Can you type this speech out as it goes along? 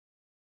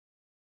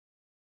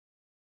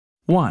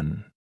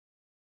1.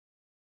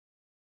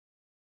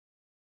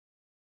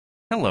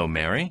 Hello,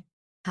 Mary.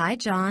 Hi,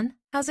 John.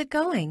 How's it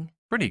going?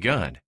 Pretty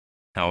good.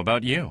 How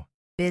about you?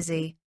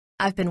 Busy.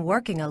 I've been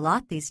working a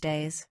lot these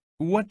days.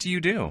 What do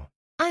you do?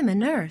 I'm a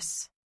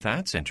nurse.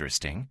 That's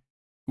interesting.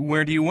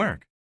 Where do you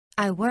work?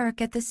 I work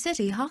at the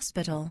city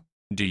hospital.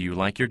 Do you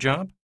like your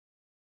job?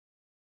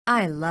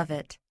 I love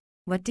it.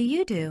 What do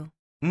you do?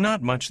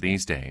 Not much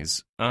these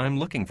days. I'm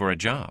looking for a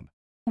job.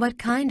 What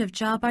kind of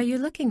job are you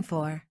looking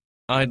for?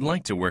 I'd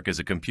like to work as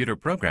a computer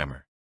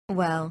programmer.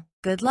 Well,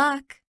 good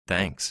luck.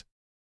 Thanks.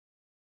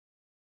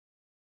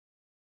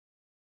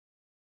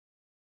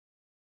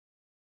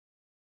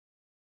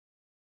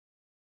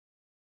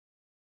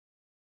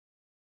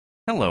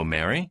 Hello,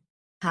 Mary.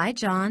 Hi,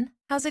 John.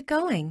 How's it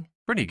going?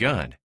 Pretty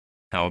good.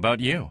 How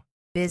about you?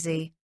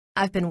 Busy.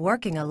 I've been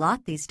working a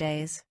lot these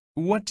days.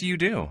 What do you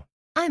do?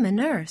 I'm a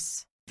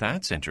nurse.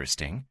 That's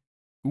interesting.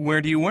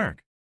 Where do you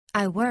work?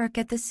 I work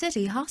at the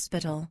city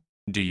hospital.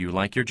 Do you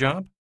like your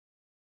job?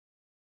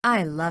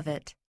 I love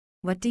it.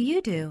 What do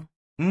you do?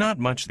 Not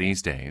much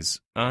these days.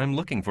 I'm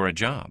looking for a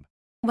job.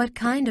 What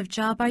kind of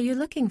job are you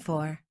looking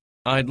for?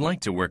 I'd like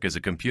to work as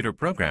a computer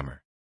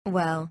programmer.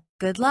 Well,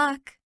 good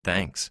luck.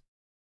 Thanks.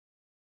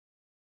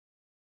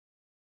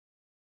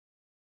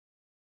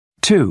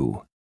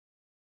 2.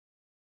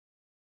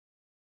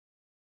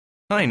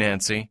 Hi,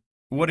 Nancy.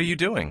 What are you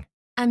doing?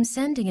 I'm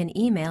sending an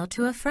email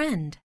to a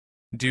friend.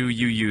 Do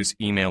you use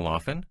email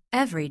often?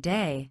 Every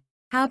day.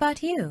 How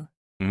about you?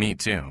 Me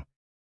too.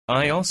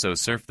 I also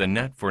surf the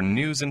net for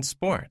news and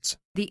sports.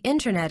 The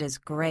internet is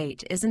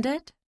great, isn't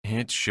it?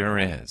 It sure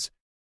is.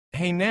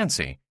 Hey,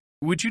 Nancy,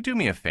 would you do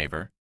me a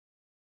favor?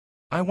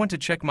 I want to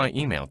check my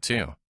email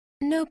too.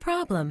 No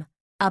problem.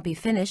 I'll be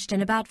finished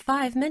in about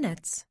 5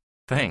 minutes.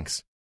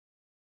 Thanks.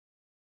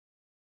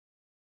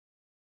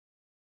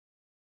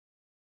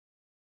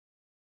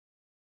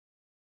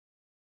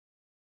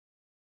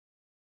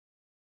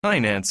 Hi,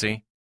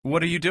 Nancy.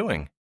 What are you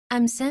doing?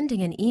 I'm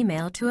sending an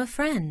email to a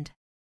friend.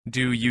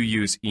 Do you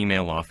use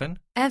email often?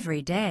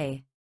 Every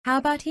day. How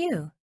about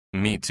you?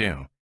 Me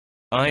too.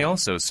 I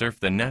also surf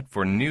the net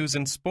for news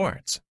and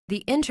sports.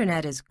 The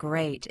internet is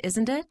great,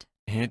 isn't it?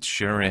 It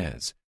sure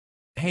is.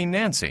 Hey,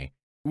 Nancy,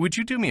 would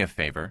you do me a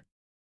favor?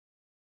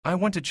 I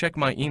want to check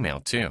my email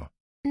too.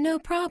 No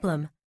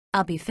problem.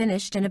 I'll be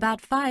finished in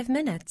about 5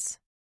 minutes.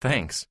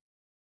 Thanks.